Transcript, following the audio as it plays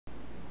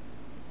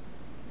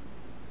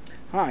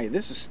Hi,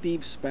 this is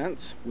Steve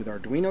Spence with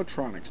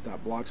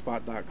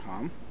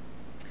Arduinotronics.blogspot.com,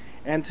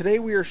 and today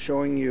we are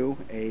showing you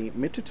a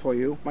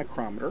Mitutoyo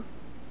micrometer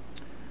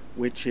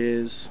which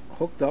is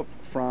hooked up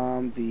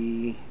from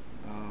the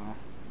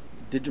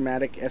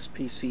Digimatic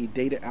SPC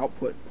data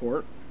output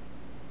port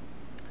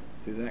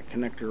through that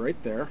connector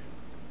right there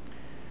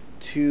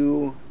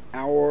to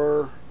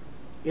our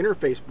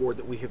interface board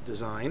that we have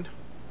designed,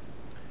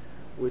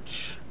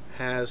 which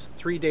has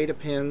 3 data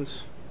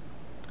pins,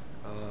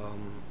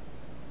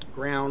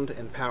 ground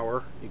and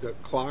power. You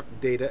got clock,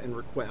 data, and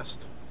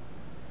request,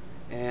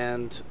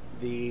 and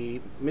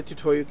the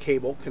Mitutoyo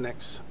cable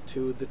connects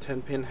to the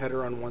 10-pin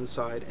header on one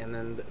side, and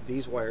then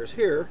these wires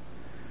here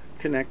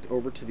connect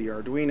over to the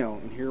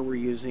Arduino. And here we're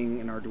using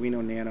an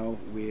Arduino Nano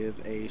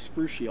with a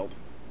screw shield.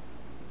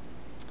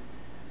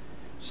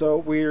 So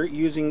we're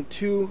using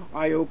 3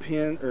 I/O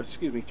pins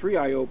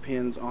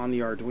on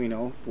the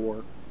Arduino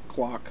for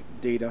clock,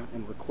 data,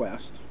 and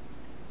request,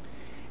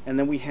 and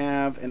then we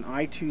have an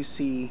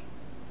I2C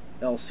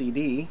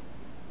LCD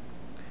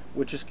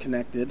which is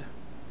connected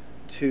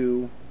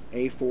to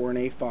A4 and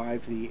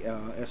A5, the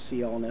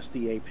SCL and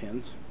SDA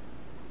pins,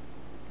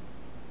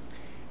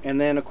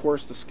 and then of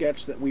course the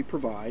sketch that we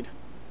provide,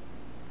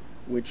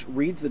 which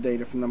reads the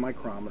data from the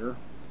micrometer,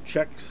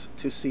 checks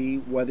to see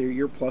whether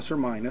you're plus or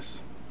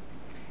minus,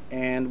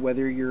 and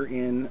whether you're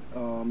in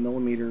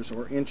millimeters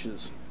or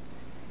inches.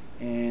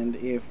 And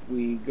if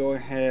we go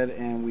ahead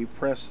and we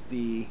press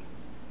the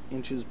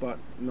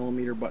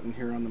millimeter button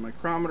here on the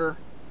micrometer,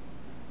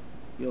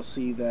 you'll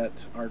see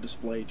that our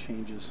display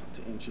changes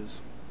to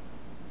inches,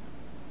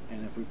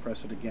 and if we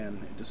press it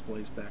again, it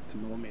displays back to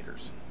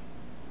millimeters.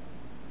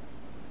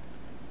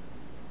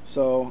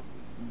 So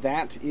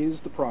that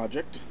is the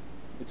project.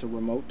 It's a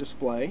remote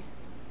display.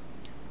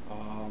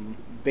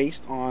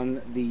 Based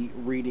on the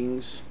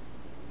readings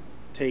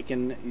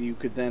taken, you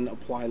could then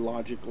apply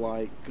logic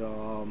like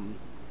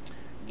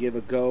give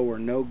a go or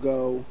no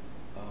go,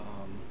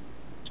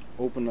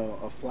 open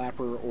a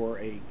flapper or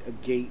a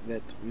gate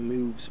that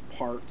moves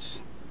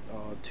parts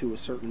to a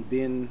certain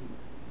bin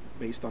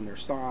based on their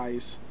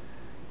size.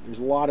 There's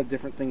a lot of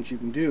different things you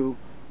can do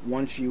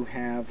once you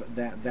have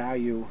that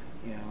value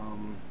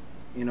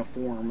in a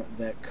form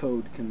that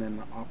code can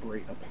then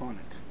operate upon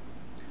it.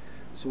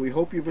 So we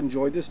hope you've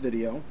enjoyed this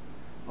video.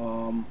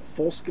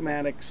 Full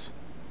schematics,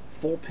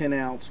 full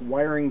pinouts,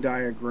 wiring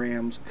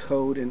diagrams,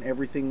 code, and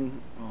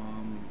everything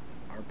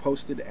are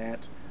posted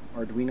at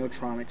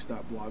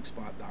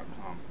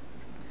arduinotronics.blogspot.com.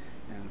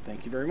 And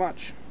thank you very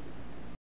much.